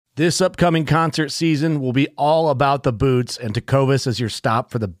This upcoming concert season will be all about the boots, and Tecovas is your stop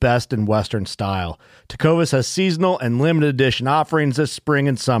for the best in Western style. Tecovas has seasonal and limited edition offerings this spring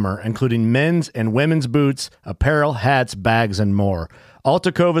and summer, including men's and women's boots, apparel, hats, bags, and more. All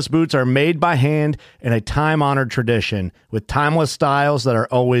Tecovas boots are made by hand in a time-honored tradition with timeless styles that are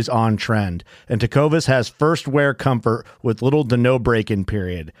always on trend. And Tecovas has first wear comfort with little to no break-in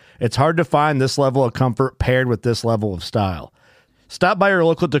period. It's hard to find this level of comfort paired with this level of style. Stop by your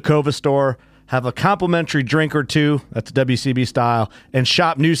local Tecovas store, have a complimentary drink or two, that's WCB style, and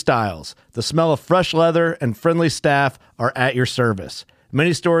shop new styles. The smell of fresh leather and friendly staff are at your service.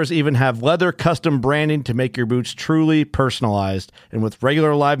 Many stores even have leather custom branding to make your boots truly personalized. And with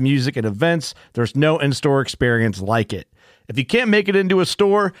regular live music and events, there's no in-store experience like it. If you can't make it into a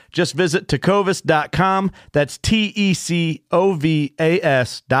store, just visit tecovas.com. That's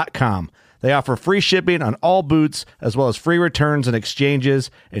TECOVAS.com. They offer free shipping on all boots, as well as free returns and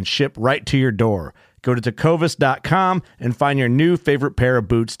exchanges, and ship right to your door. Go to tecovas.com and find your new favorite pair of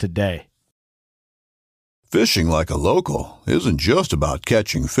boots today. Fishing like a local isn't just about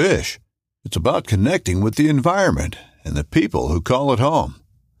catching fish. It's about connecting with the environment and the people who call it home.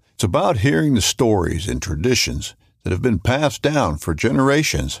 It's about hearing the stories and traditions that have been passed down for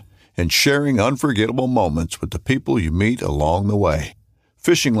generations and sharing unforgettable moments with the people you meet along the way.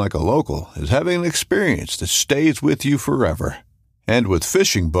 Fishing like a local is having an experience that stays with you forever. And with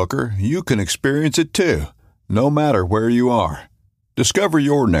Fishing Booker, you can experience it too, no matter where you are. Discover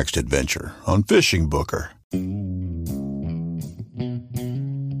your next adventure on Fishing Booker.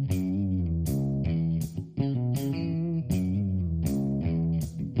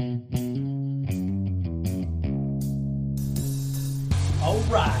 All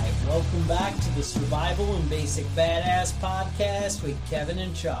right, welcome back to the Survival and Basic Badass podcast with Kevin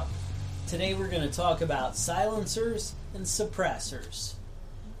and Chuck. Today we're going to talk about silencers and suppressors.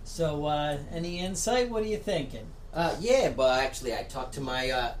 So, any insight? What are you thinking? Yeah, but actually, I talked to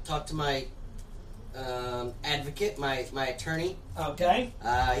my advocate, my attorney. Okay.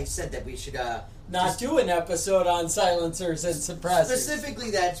 He said that we should not do an episode on silencers and suppressors.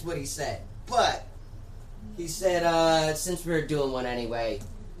 Specifically, that's what he said. But he said since we were doing one anyway,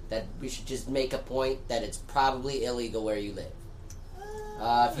 that we should just make a point that it's probably illegal where you live.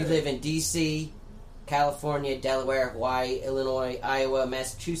 If you live in D.C., California, Delaware, Hawaii, Illinois, Iowa,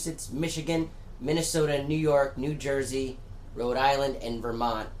 Massachusetts, Michigan, Minnesota, New York, New Jersey, Rhode Island, and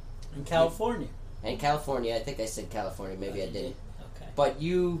Vermont. And California. And California. I think I said California. Maybe I didn't. Okay. But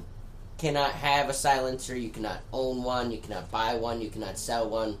you cannot have a silencer. You cannot own one. You cannot buy one. You cannot sell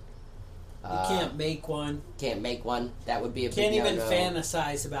one. You can't make one. Can't make one. That would be a big Can't even no-no.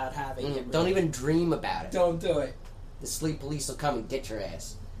 fantasize about having it. Really. Don't even dream about it. Don't do it. The sleep police will come and get your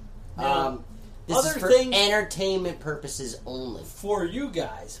ass. Now, This other is for things entertainment purposes only. for you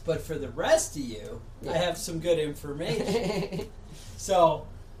guys, but for the rest of you, I have some good information. So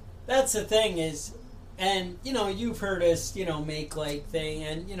that's the thing is, and you've heard us, make like thing,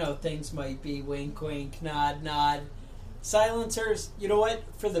 and things might be wink, wink, nod, nod. Silencers, you know what?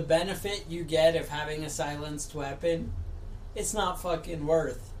 For the benefit you get of having a silenced weapon, it's not fucking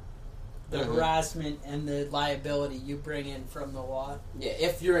worth the harassment and the liability you bring in from the law. Yeah,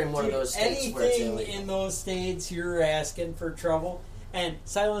 if you're in one of those states where it's illegal. Anything in those states, you're asking for trouble. And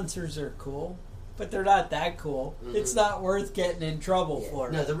silencers are cool, but they're not that cool. Mm-hmm. It's not worth getting in trouble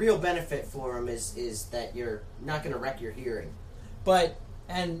for. No, the real benefit for them is that you're not going to wreck your hearing.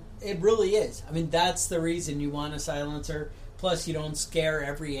 And it really is. I mean, that's the reason you want a silencer. Plus, you don't scare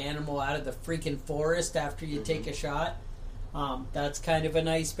every animal out of the freaking forest after you take a shot. That's kind of a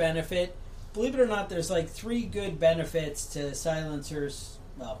nice benefit. Believe it or not, there's like 3 good benefits to silencers.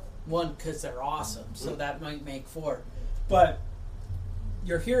 Well, one, because they're awesome, so that might make 4. But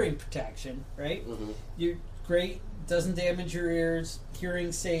your hearing protection, right? Mm-hmm. You're great. Doesn't damage your ears.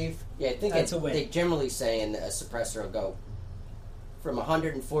 Hearing safe. Yeah, I think that's a win. They generally say a suppressor will go from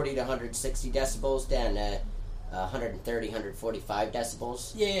 140 to 160 decibels down to 130, 145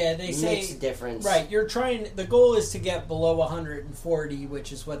 decibels. Yeah, they say makes a difference. Right, the goal is to get below 140,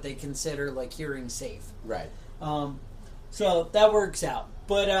 which is what they consider like hearing safe. Right. So that works out.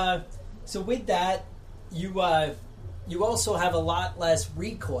 But so with that, you also have a lot less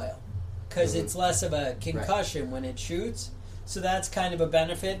recoil because it's less of a concussion when it shoots. So that's kind of a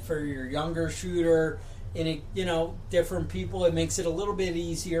benefit for your younger shooter. And different people, it makes it a little bit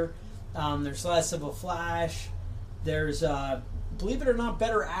easier. There's less of a flash. There's, believe it or not,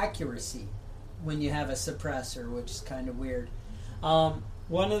 better accuracy when you have a suppressor, which is kind of weird.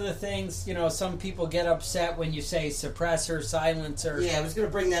 One of the things, some people get upset when you say suppressor, silencer. Yeah, I was going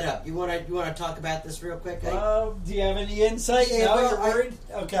to bring that up. You want to talk about this real quick? Do you have any insight? Yeah, No, well, you're worried?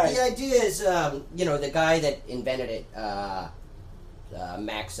 Okay. The idea is, the guy that invented it,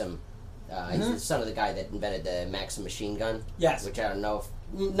 Maxim, he's the son of the guy that invented the Maxim machine gun. Yes. Which I don't know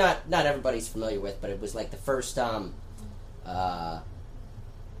if not everybody's familiar with, but it was like the first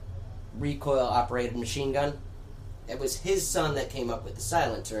recoil operated machine gun. It was his son that came up with the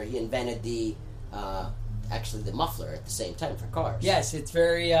silencer. He invented the muffler at the same time for cars. Yes, it's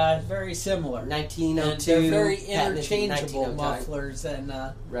very very similar. 1902. And they're very patented interchangeable 1909. mufflers and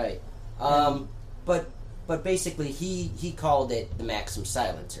right. But basically he called it the Maxim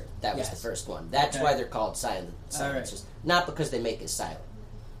silencer. That was the first one. That's why they're called silencers. Right. Not because they make it silent.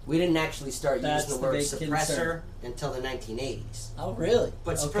 We didn't actually start That's using the the word big suppressor concern. until the 1980s. Oh, really?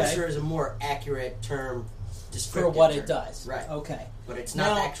 But suppressor is a more accurate term for descriptive what term. it does. Right. Okay. But it's not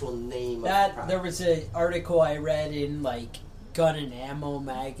Now, the actual name of the That product. there was an article I read in like Gun and Ammo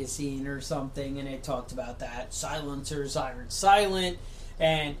magazine or something, and it talked about that silencers aren't silent.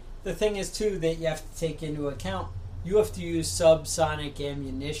 And the thing is too that you have to take into account, you have to use subsonic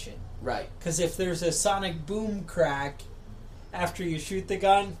ammunition. Right. Because if there's a sonic boom crack after you shoot the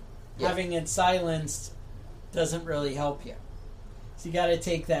gun, having it silenced doesn't really help you. So you got to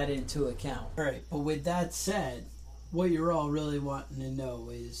take that into account. All right, but with that said, what you're all really wanting to know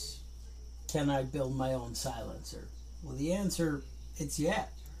is, can I build my own silencer? Well, the answer is yeah.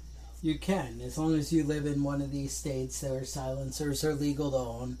 You can, as long as you live in one of these states where silencers are legal to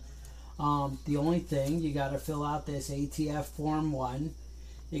own. The only thing, you got to fill out this ATF Form 1.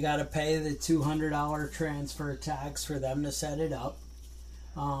 You got to pay the $200 transfer tax for them to set it up.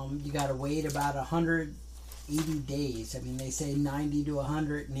 You got to wait about 180 days. I mean, they say 90 to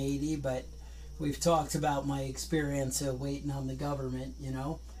 180, but we've talked about my experience of waiting on the government,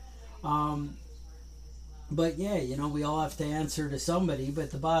 But yeah, we all have to answer to somebody,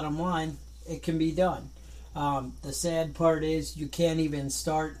 but the bottom line, it can be done. The sad part is you can't even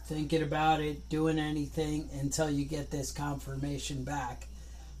start thinking about it, doing anything until you get this confirmation back.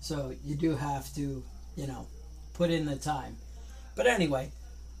 So you do have to, put in the time. But anyway,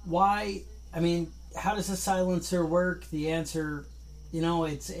 how does a silencer work? The answer,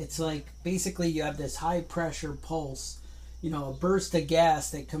 it's like basically you have this high pressure pulse, a burst of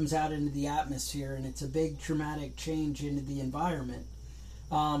gas that comes out into the atmosphere, and it's a big traumatic change into the environment.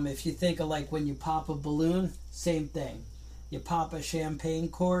 If you think of like when you pop a balloon, same thing. You pop a champagne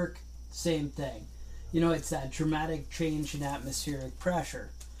cork, same thing. It's that dramatic change in atmospheric pressure.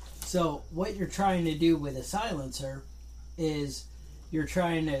 So what you're trying to do with a silencer is you're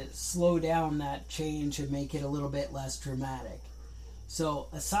trying to slow down that change and make it a little bit less dramatic. So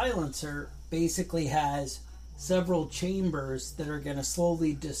a silencer basically has several chambers that are going to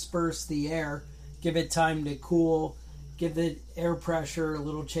slowly disperse the air, give it time to cool, give the air pressure a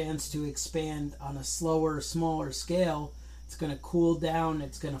little chance to expand on a slower, smaller scale. It's going to cool down,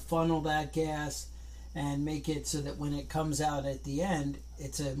 it's going to funnel that gas and make it so that when it comes out at the end,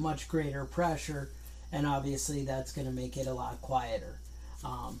 it's a much greater pressure, and obviously that's going to make it a lot quieter.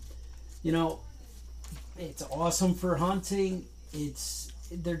 It's awesome for hunting.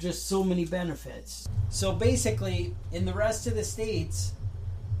 There are just so many benefits. So basically, in the rest of the states,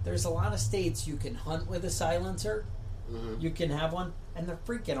 there's a lot of states you can hunt with a silencer. Mm-hmm. You can have one, and they're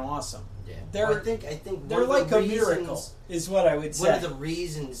freaking awesome. Yeah, I think they're like a miracle, is what I would say. One of the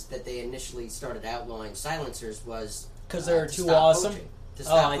reasons that they initially started outlawing silencers was because they were too awesome. poaching.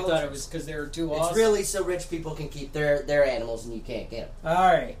 I thought it was because they were too awesome. It's really so rich people can keep their animals and you can't get them.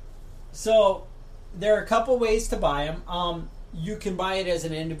 All right. So there are a couple ways to buy them. You can buy it as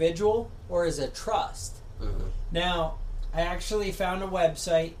an individual or as a trust. Mm-hmm. Now, I actually found a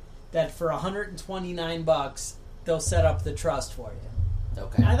website that for $129 they'll set up the trust for you.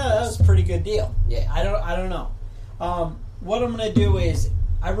 Okay. I thought that was a pretty good deal. Yeah. I don't know. What I'm going to do is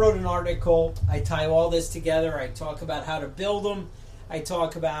I wrote an article. I tie all this together. I talk about how to build them. I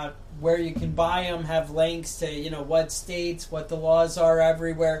talk about where you can buy them, have links to, what states, what the laws are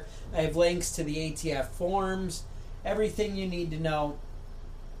everywhere. I have links to the ATF forms, everything you need to know.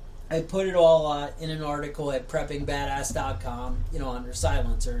 I put it all in an article at preppingbadass.com, under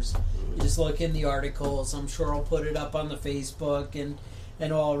silencers. You just look in the articles. I'm sure I'll put it up on the Facebook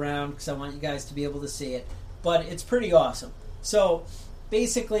and all around because I want you guys to be able to see it. But it's pretty awesome. So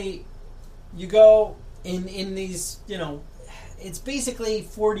basically, you go in these, it's basically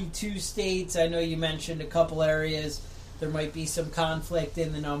 42 states. I know you mentioned a couple areas. There might be some conflict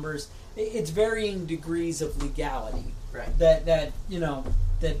in the numbers. It's varying degrees of legality. Right. That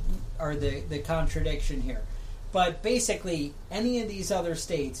are the contradiction here. But basically, any of these other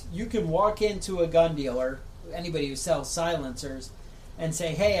states, you can walk into a gun dealer, anybody who sells silencers, and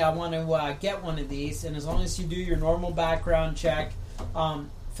say, hey, I want to get one of these. And as long as you do your normal background check,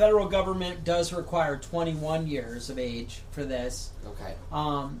 federal government does require 21 years of age for this. Okay.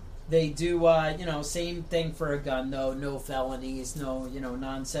 They do, same thing for a gun, though. No felonies, no,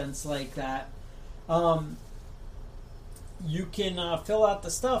 nonsense like that. You can fill out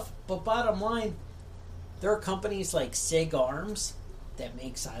the stuff, but bottom line, there are companies like SIG Arms that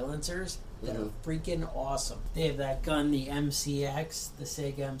make silencers that are freaking awesome. They have that gun, the MCX, the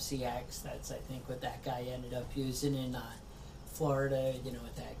SIG MCX. That's, I think, what that guy ended up using in Florida,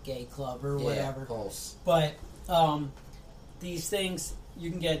 at that gay club or whatever. Pulse. But these things, you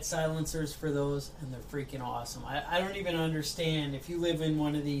can get silencers for those, and they're freaking awesome. I don't even understand, if you live in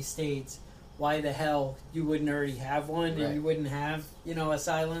one of these states, why the hell you wouldn't already have one and you wouldn't have, a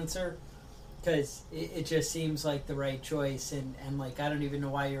silencer. Because it just seems like the right choice, and I don't even know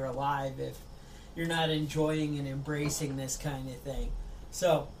why you're alive if you're not enjoying and embracing this kind of thing.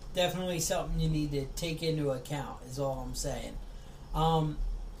 So, definitely something you need to take into account, is all I'm saying.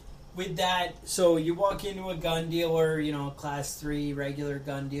 With that, so you walk into a gun dealer, class 3 regular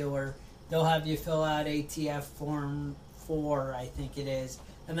gun dealer, they'll have you fill out ATF form 4, I think it is,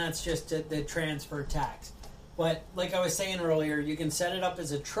 and that's just the transfer tax. But like I was saying earlier, you can set it up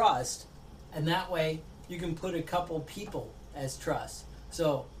as a trust, and that way you can put a couple people as trust.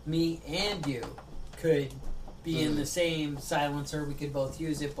 So me and you could be in the same silencer. We could both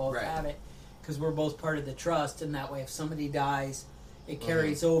use it, both have it, because we're both part of the trust. And that way, if somebody dies, it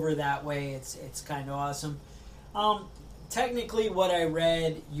carries over that way. It's kind of awesome. Technically, what I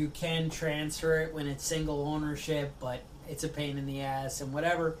read, you can transfer it when it's single ownership, but it's a pain in the ass and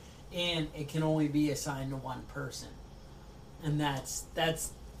whatever. And it can only be assigned to one person, and that's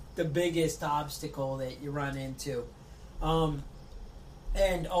the biggest obstacle that you run into. And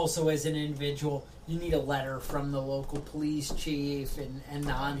also, as an individual, you need a letter from the local police chief and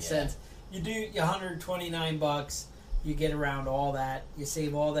nonsense. You do $129, you get around all that, you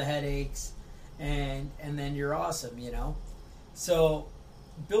save all the headaches, and then you're awesome, So,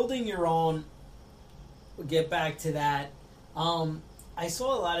 building your own, we'll get back to that. I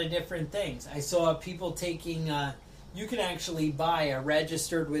saw a lot of different things. I saw people taking, you can actually buy a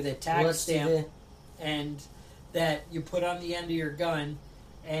registered with a tax stamp, and that you put on the end of your gun,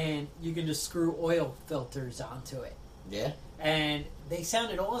 and you can just screw oil filters onto it. Yeah. And they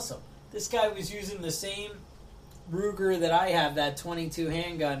sounded awesome. This guy was using the same Ruger that I have, that 22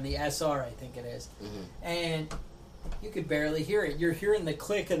 handgun, the SR, I think it is. And you could barely hear it. You're hearing the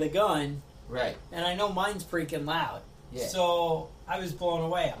click of the gun. Right. And I know mine's freaking loud. Yeah. So I was blown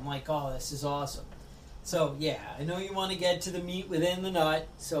away. I'm like, oh, this is awesome. So, yeah, I know you want to get to the meat within the nut,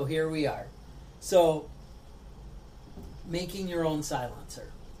 so here we are. So, making your own silencer.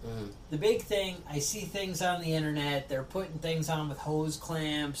 The big thing, I see things on the internet, they're putting things on with hose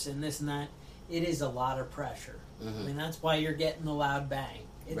clamps and this and that. It is a lot of pressure. I mean, that's why you're getting the loud bang.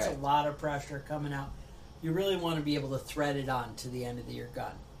 It's a lot of pressure coming out. You really want to be able to thread it on to the end of your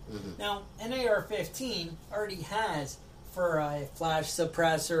gun. Now, an AR-15 already has, for a flash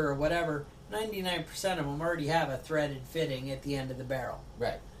suppressor or whatever, 99% of them already have a threaded fitting at the end of the barrel.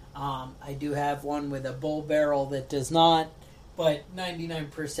 Right. I do have one with a bull barrel that does not, but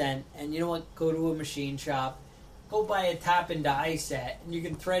 99%. And you know what? Go to a machine shop, go buy a tap and die set, and you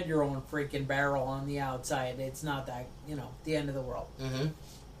can thread your own freaking barrel on the outside. It's not that, the end of the world.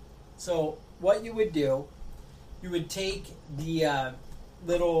 So what you would do, you would take the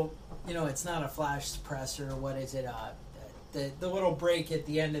little, it's not a flash suppressor, what is it? The little break at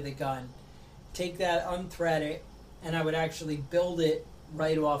the end of the gun. Take that, unthread it, and I would actually build it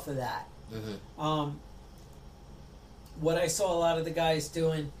right off of that. What I saw a lot of the guys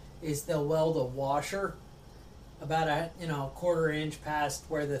doing is they'll weld a washer about a quarter inch past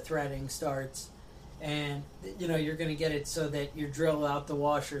where the threading starts, and you're going to get it so that you drill out the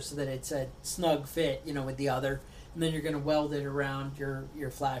washer so that it's a snug fit with the other, and then you're going to weld it around your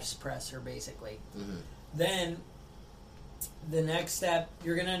flash suppressor basically. Then the next step,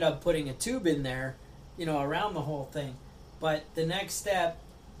 you're going to end up putting a tube in there around the whole thing, but the next step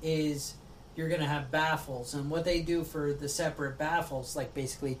is you're going to have baffles, and what they do for the separate baffles, like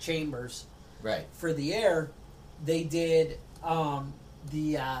basically chambers for the air, they did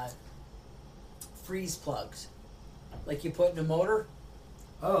the freeze plugs like you put in a motor.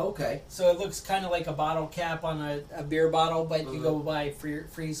 Oh, okay. So it looks kind of like a bottle cap on a beer bottle, but you go buy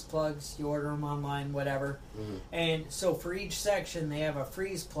freeze plugs, you order them online, whatever. And so for each section, they have a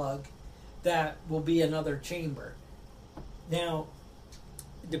freeze plug that will be another chamber. Now,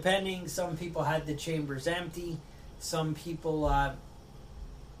 depending, some people had the chambers empty. Some people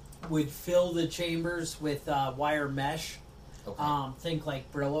would fill the chambers with wire mesh. Okay. Think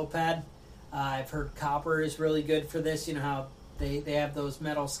like Brillo pad. I've heard copper is really good for this. You know how they have those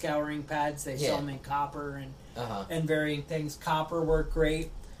metal scouring pads. They sell them in copper and varying things. Copper work great.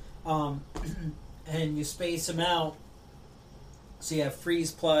 And you space them out. So you have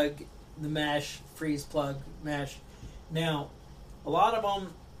freeze plug, the mesh, freeze plug, mesh. Now, a lot of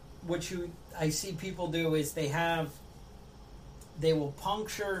them, I see people do is they will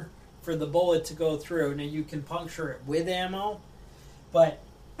puncture for the bullet to go through. Now you can puncture it with ammo, but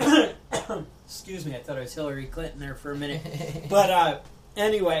excuse me, I thought I was Hillary Clinton there for a minute. But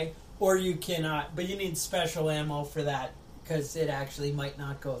anyway, or you can, but you need special ammo for that because it actually might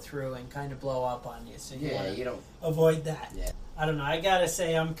not go through and kind of blow up on you. So you want to avoid that. Yeah. I don't know. I gotta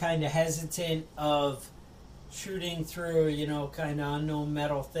say, I'm kind of hesitant of shooting through, kind of unknown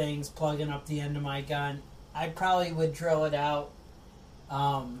metal things, plugging up the end of my gun. I probably would drill it out.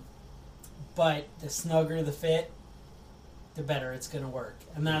 But the snugger the fit, the better it's going to work.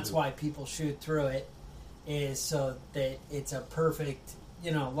 And that's why people shoot through it, is so that it's a perfect,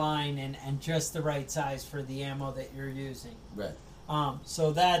 line and just the right size for the ammo that you're using. Right.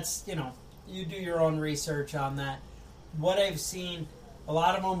 So that's, you do your own research on that. What I've seen, a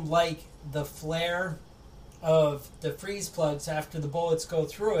lot of them like the flare of the freeze plugs after the bullets go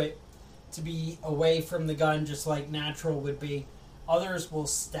through it to be away from the gun, just like natural would be. Others will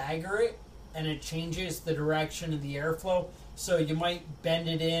stagger it, and it changes the direction of the airflow. So you might bend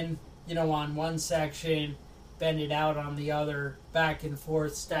it in, on one section, bend it out on the other, back and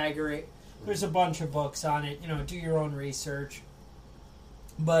forth, stagger it. There's a bunch of books on it. Do your own research.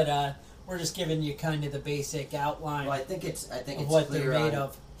 But we're just giving you kind of the basic outline. Well, I think it's what clear they're made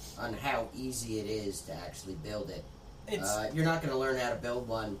of on how easy it is to actually build it. You're not going to learn how to build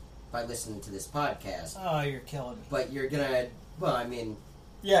one by listening to this podcast. Oh, you're killing me. But you're going to,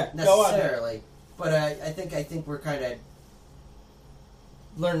 yeah, necessarily. But I think we're kind of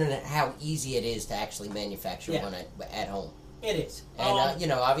learning how easy it is to actually manufacture one at home. It is.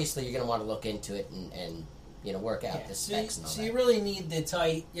 And, obviously you're going to want to look into it and work out the specs and all that. So you really need the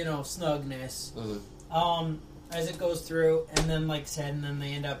tight, snugness as it goes through. And then, like I said, and then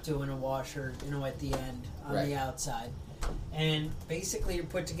they end up doing a washer, at the end on the outside. And basically you're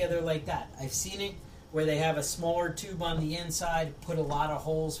put together like that. I've seen it where they have a smaller tube on the inside, put a lot of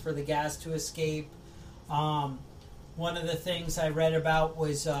holes for the gas to escape. One of the things I read about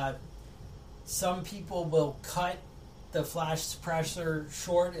was some people will cut the flash suppressor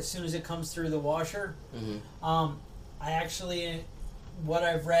short as soon as it comes through the washer. I actually, what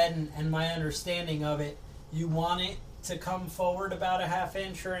I've read and my understanding of it, you want it to come forward about a half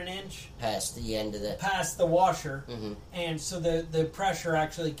inch or an inch past the washer, and so the pressure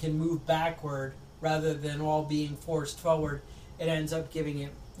actually can move backward rather than all being forced forward. It ends up giving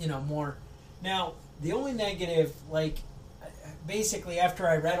it more. Now the only negative, basically after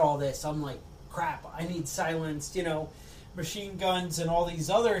I read all this, I'm like, crap, I need silenced machine guns and all these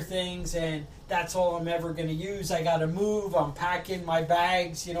other things, and that's all I'm ever going to use. I got to move. I'm packing my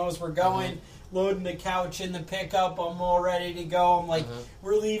bags as we're going, loading the couch in the pickup. I'm all ready to go. I'm like,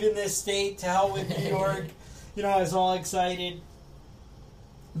 we're leaving this state, to hell with New York. I was all excited.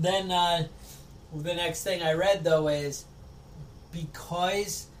 Then the next thing I read, though, is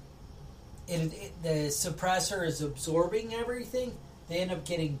because the suppressor is absorbing everything, they end up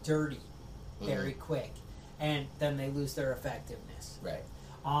getting dirty very quick, and then they lose their effectiveness. Right.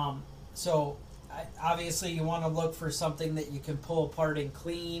 So obviously you want to look for something that you can pull apart and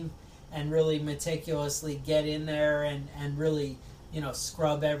clean and really meticulously get in there and really,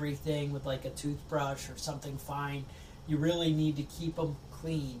 scrub everything with like a toothbrush or something fine. You really need to keep them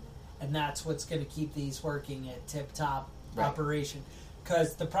clean, and that's what's going to keep these working at tip-top operation.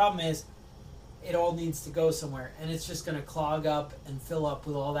 Because the problem is, it all needs to go somewhere, and it's just going to clog up and fill up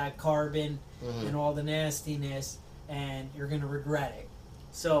with all that carbon and all the nastiness, and you're going to regret it.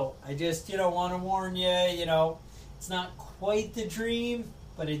 So I just, want to warn you, it's not quite the dream,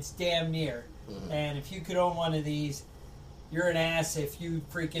 but it's damn near. And if you could own one of these, you're an ass if you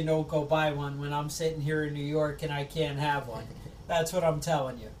freaking don't go buy one when I'm sitting here in New York and I can't have one. That's what I'm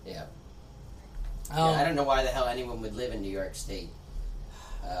telling you. Yeah. I don't know why the hell anyone would live in New York State.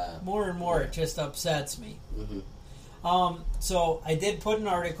 More and more, it just upsets me. So I did put an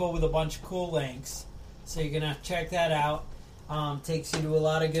article with a bunch of cool links, so you're going to have to check that out. Takes you to a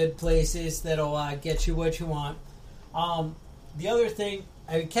lot of good places that'll get you what you want. The other thing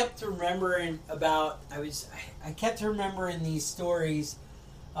I kept remembering about, I kept remembering these stories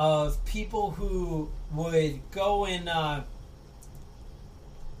of people who would go and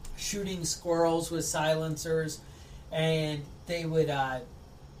shooting squirrels with silencers, and they would,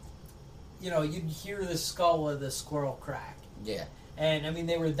 you'd hear the skull of the squirrel crack. Yeah. And, I mean,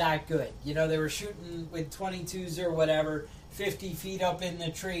 they were that good. They were shooting with 22s or whatever, 50 feet up in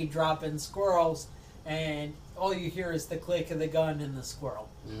the tree, dropping squirrels, and all you hear is the click of the gun and the squirrel.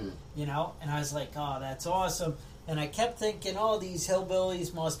 And I was like, oh, that's awesome. And I kept thinking, oh, these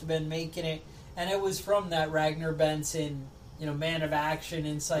hillbillies must have been making it. And it was from that Ragnar Benson, Man of Action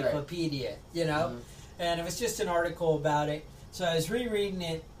encyclopedia, And it was just an article about it. So I was rereading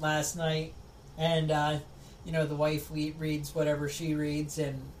it last night, and, the wife reads whatever she reads,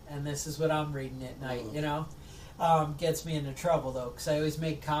 and this is what I'm reading at night, Gets me into trouble, though, because I always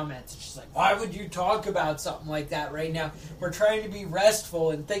make comments. She's like, why would you talk about something like that right now? We're trying to be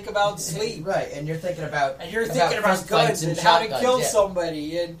restful and think about sleep. Right, and you're thinking about guns and how to kill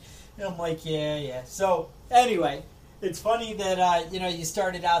somebody. And I'm like, yeah. So, anyway, it's funny that, you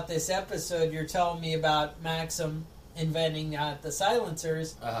started out this episode, you're telling me about Maxim inventing the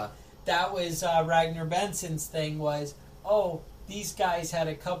silencers. That was Ragnar Benson's thing was, these guys had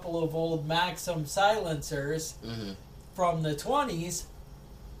a couple of old Maxim silencers from the 20s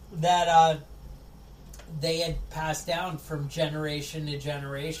that they had passed down from generation to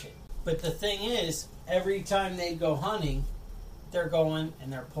generation. But the thing is, every time they go hunting, they're going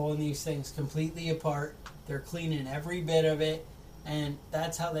and they're pulling these things completely apart. They're cleaning every bit of it, and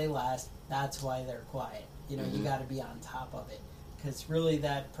that's how they last. That's why they're quiet. You got to be on top of it, because really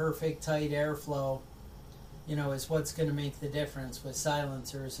that perfect tight airflow is what's going to make the difference with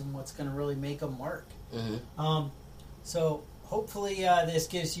silencers and what's going to really make them work. So hopefully this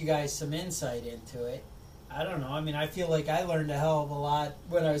gives you guys some insight into it. I don't know. I mean, I feel like I learned a hell of a lot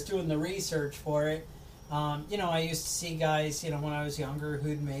when I was doing the research for it. I used to see guys, when I was younger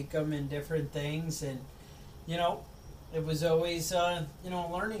who'd make them and different things. And, it was always, a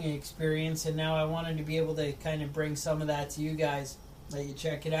learning experience. And now I wanted to be able to kind of bring some of that to you guys, let you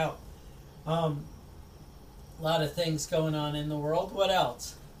check it out. A lot of things going on in the world. What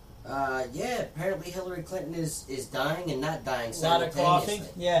else? Apparently Hillary Clinton is dying and not dying simultaneously. A lot of coughing?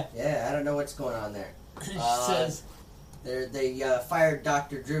 Yeah. Yeah, I don't know what's going on there. She says... They fired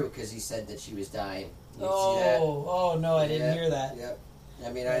Dr. Drew because he said that she was dying. See that? Oh, no, I didn't hear that. Yep. I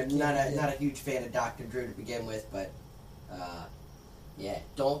mean, I'm not a huge fan of Dr. Drew to begin with, but,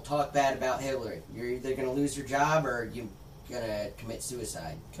 don't talk bad about Hillary. You're either going to lose your job or you're going to commit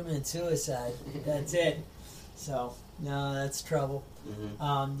suicide. Commit suicide. That's it. So, no, that's trouble.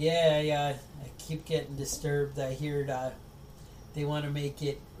 I keep getting disturbed. I hear they want to make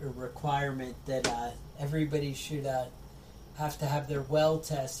it a requirement that everybody should have to have their well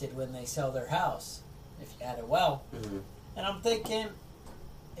tested when they sell their house, if you had a well. And I'm thinking,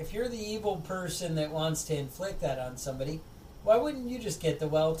 if you're the evil person that wants to inflict that on somebody, why wouldn't you just get the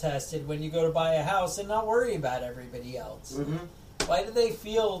well tested when you go to buy a house and not worry about everybody else? Why do they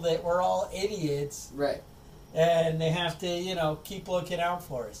feel that we're all idiots? Right. And they have to, keep looking out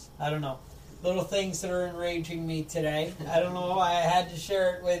for us. I don't know. Little things that are enraging me today. I don't know why I had to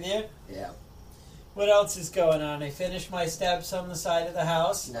share it with you. Yeah. What else is going on? I finished my steps on the side of the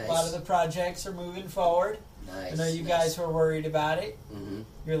house. Nice. A lot of the projects are moving forward. Nice. I know you guys were worried about it.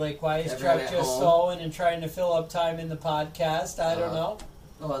 You're like, why is Everyone Chuck just stalling and trying to fill up time in the podcast? I don't know.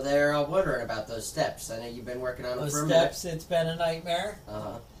 Well, they're all wondering about those steps. I know you've been working on them for a minute. Those steps, it's been a nightmare.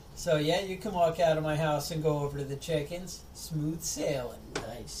 So, you can walk out of my house and go over to the chickens. Smooth sailing.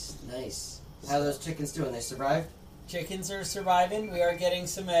 Nice. How are those chickens doing? They survived? Chickens are surviving. We are getting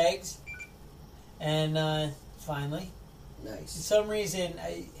some eggs. And finally. Nice. For some reason,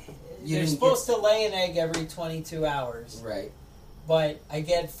 they're supposed to lay an egg every 22 hours. Right. But I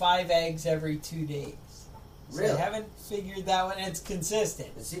get 5 eggs every 2 days. So Really? I haven't figured that one. It's consistent.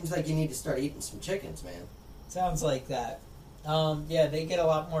 It seems like you need to start eating some chickens, man. Sounds like that. They get a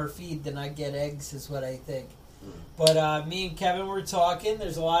lot more feed than I get eggs, is what I think. But me and Kevin were talking.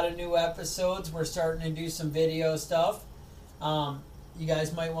 There's a lot of new episodes. We're starting to do some video stuff. You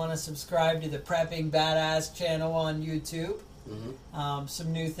guys might want to subscribe to the Prepping Badass channel on YouTube.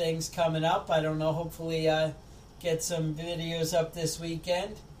 Some new things coming up. I don't know. Hopefully get some videos up this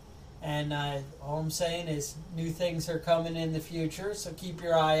weekend. And all I'm saying is new things are coming in the future. So keep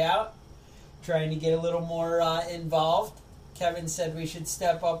your eye out. Trying to get a little more involved. Kevin said we should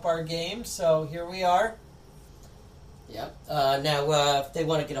step up our game, so here we are. Yep. Now, if they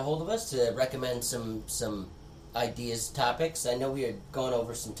want to get a hold of us to recommend some ideas, topics, I know we had gone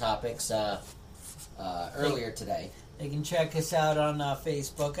over some topics earlier today. They can check us out on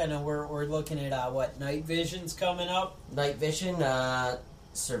Facebook. I know we're looking at night vision's coming up. Night vision,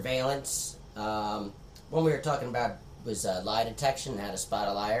 surveillance. When we were talking about was lie detection, how to spot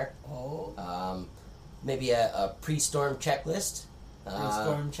a liar. Maybe a pre-storm checklist.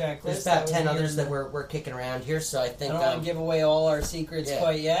 Storm checklist. There's about 10 others that we're kicking around here, so I think I don't want to give away all our secrets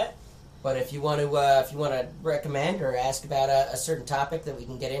quite yet. But if you want to recommend or ask about a certain topic that we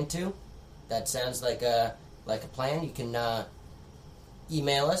can get into, that sounds like a plan. You can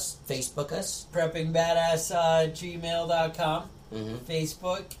email us, Facebook us, preppingbadass@gmail.com,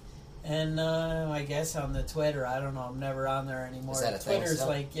 Facebook, and I guess on the Twitter. I don't know. I'm never on there anymore. Is that a thing Twitter's still?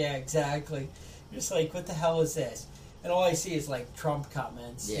 like, yeah, exactly. You're just like, what the hell is this? And all I see is like Trump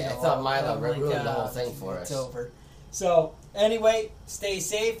comments. Yeah, I thought Milo ruined the whole thing for us. It's over. So, anyway, stay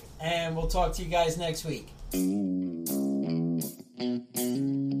safe, and we'll talk to you guys next week.